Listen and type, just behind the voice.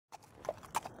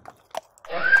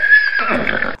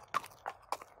Hi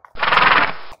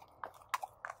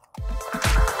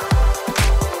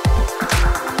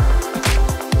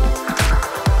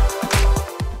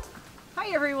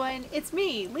everyone, it's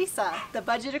me, Lisa, the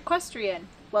Budget Equestrian.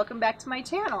 Welcome back to my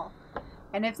channel.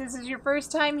 And if this is your first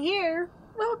time here,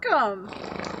 welcome!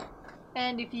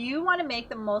 And if you want to make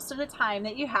the most of the time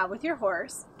that you have with your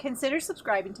horse, consider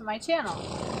subscribing to my channel.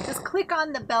 Just click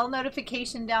on the bell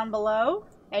notification down below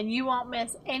and you won't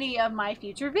miss any of my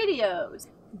future videos.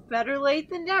 Better late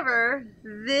than never,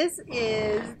 this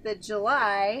is the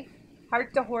July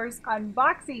Heart to Horse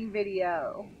unboxing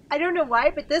video. I don't know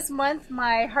why, but this month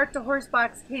my Heart to Horse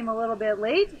box came a little bit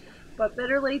late, but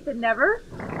better late than never.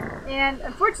 And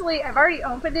unfortunately, I've already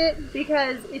opened it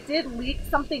because it did leak.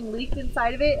 Something leaked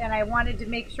inside of it, and I wanted to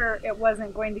make sure it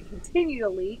wasn't going to continue to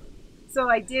leak. So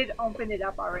I did open it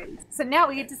up already. So now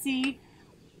we get to see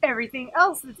everything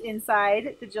else that's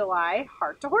inside the July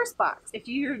Heart to Horse box. If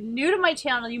you're new to my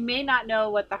channel, you may not know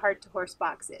what the Heart to Horse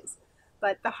box is.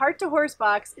 But the Heart to Horse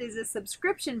box is a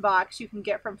subscription box you can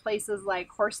get from places like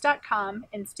horse.com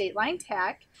and State Line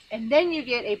Tack. And then you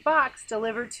get a box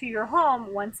delivered to your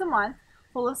home once a month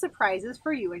full of surprises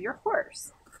for you and your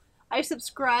horse. I've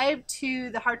subscribed to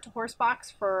the Heart to Horse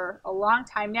box for a long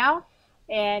time now,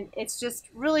 and it's just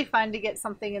really fun to get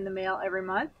something in the mail every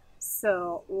month.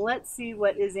 So let's see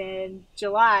what is in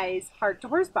July's Heart to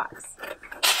Horse box.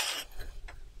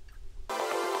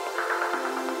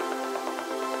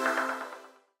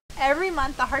 Every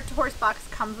month the Heart to Horse box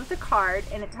comes with a card,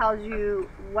 and it tells you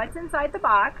what's inside the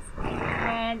box,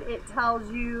 and it tells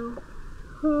you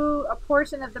who a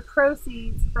portion of the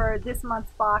proceeds for this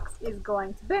month's box is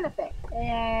going to benefit.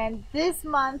 And this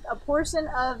month, a portion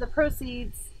of the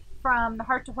proceeds from the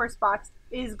Heart to Horse box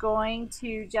is going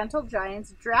to Gentle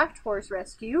Giant's Draft Horse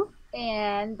Rescue,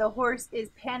 and the horse is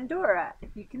Pandora.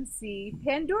 You can see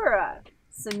Pandora.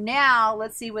 So now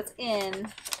let's see what's in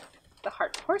the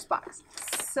Heart to Horse box.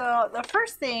 So the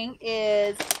first thing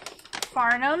is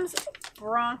Farnam's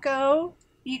Bronco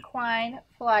Equine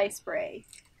Fly Spray.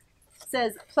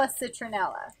 Says plus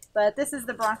citronella, but this is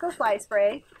the Bronco Fly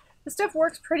Spray. The stuff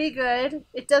works pretty good.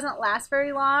 It doesn't last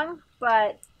very long,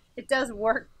 but it does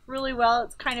work really well.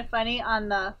 It's kind of funny. On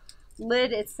the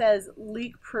lid it says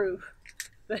leak proof,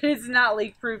 but it's not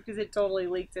leak proof because it totally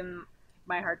leaked in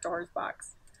my Heart to Horse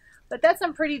box. But that's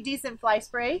some pretty decent fly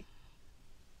spray.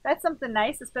 That's something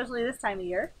nice, especially this time of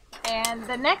year. And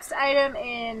the next item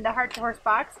in the Heart to Horse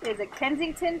box is a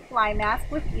Kensington Fly Mask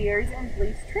with ears and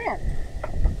fleece trim.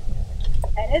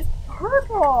 And it's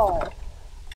purple.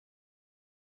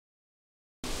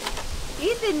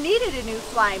 Ethan needed a new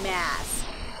fly mask.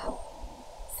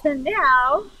 So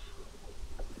now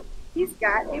he's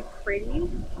got a pretty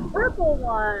purple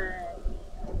one.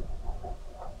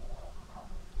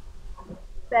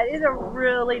 That is a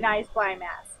really nice fly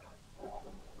mask.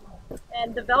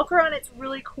 And the Velcro on it's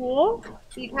really cool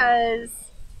because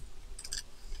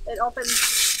it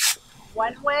opens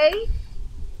one way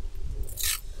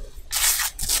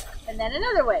and then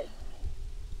another way.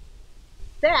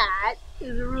 That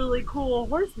is a really cool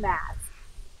horse mask.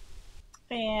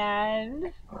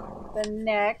 And the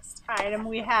next item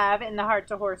we have in the Heart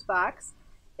to Horse box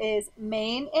is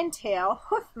Mane and Tail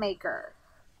Hoofmaker.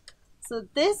 So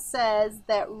this says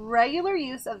that regular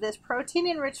use of this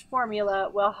protein-enriched formula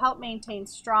will help maintain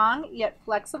strong yet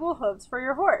flexible hooves for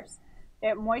your horse.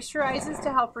 It moisturizes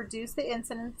to help reduce the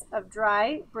incidence of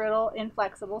dry, brittle,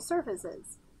 inflexible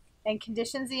surfaces and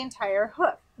conditions the entire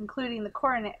hoof, including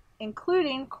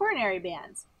coronary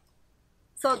bands.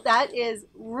 So that is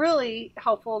really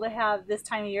helpful to have this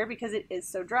time of year because it is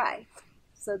so dry.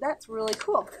 So that's really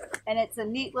cool. And it's a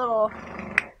neat little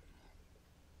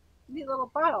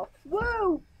bottle.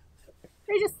 Whoa!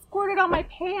 I just squirted on my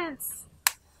pants.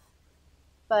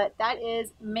 But that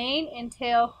is Mane and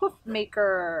Tail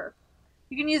Hoofmaker.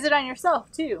 You can use it on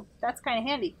yourself too. That's kind of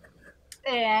handy.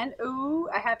 And ooh,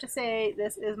 I have to say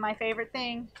this is my favorite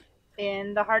thing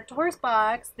in the Heart to Horse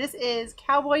box. This is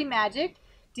Cowboy Magic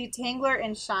Detangler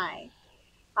and Shine.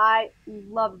 I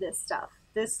love this stuff.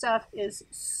 This stuff is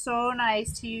so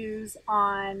nice to use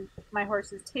on my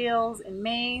horse's tails and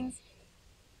manes.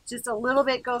 Just a little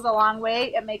bit goes a long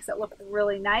way. It makes it look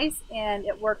really nice, and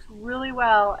it works really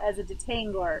well as a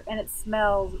detangler, and it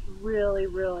smells really,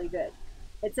 really good.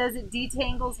 It says it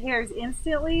detangles hairs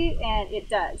instantly, and it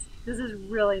does. This is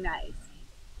really nice.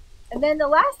 And then the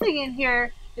last thing in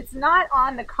here, it's not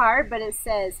on the card, but it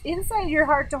says, inside your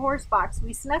Heart to Horse box,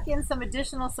 we snuck in some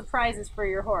additional surprises for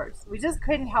your horse. We just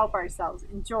couldn't help ourselves.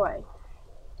 Enjoy.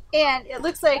 And it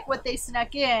looks like what they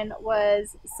snuck in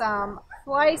was some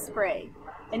Fly Spray.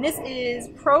 And this is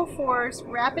Pro Force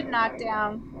Rapid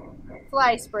Knockdown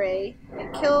Fly Spray.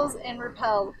 It kills and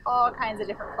repels all kinds of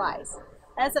different flies.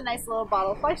 That's a nice little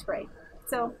bottle of fly spray.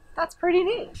 So that's pretty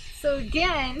neat. So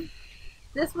again,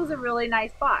 this was a really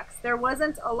nice box. There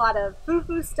wasn't a lot of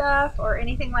foo-foo stuff or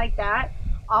anything like that.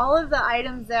 All of the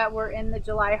items that were in the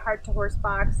July Heart to Horse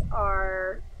box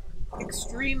are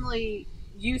extremely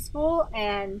useful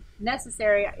and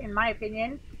necessary in my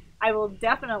opinion. I will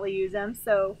definitely use them,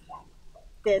 so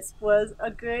this was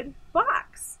a good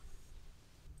box.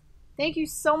 Thank you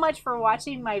so much for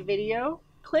watching my video.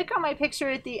 Click on my picture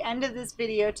at the end of this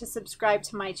video to subscribe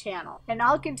to my channel, and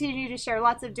I'll continue to share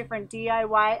lots of different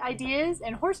DIY ideas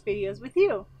and horse videos with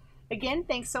you. Again,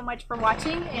 thanks so much for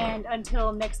watching, and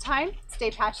until next time, stay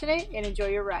passionate and enjoy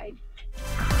your ride.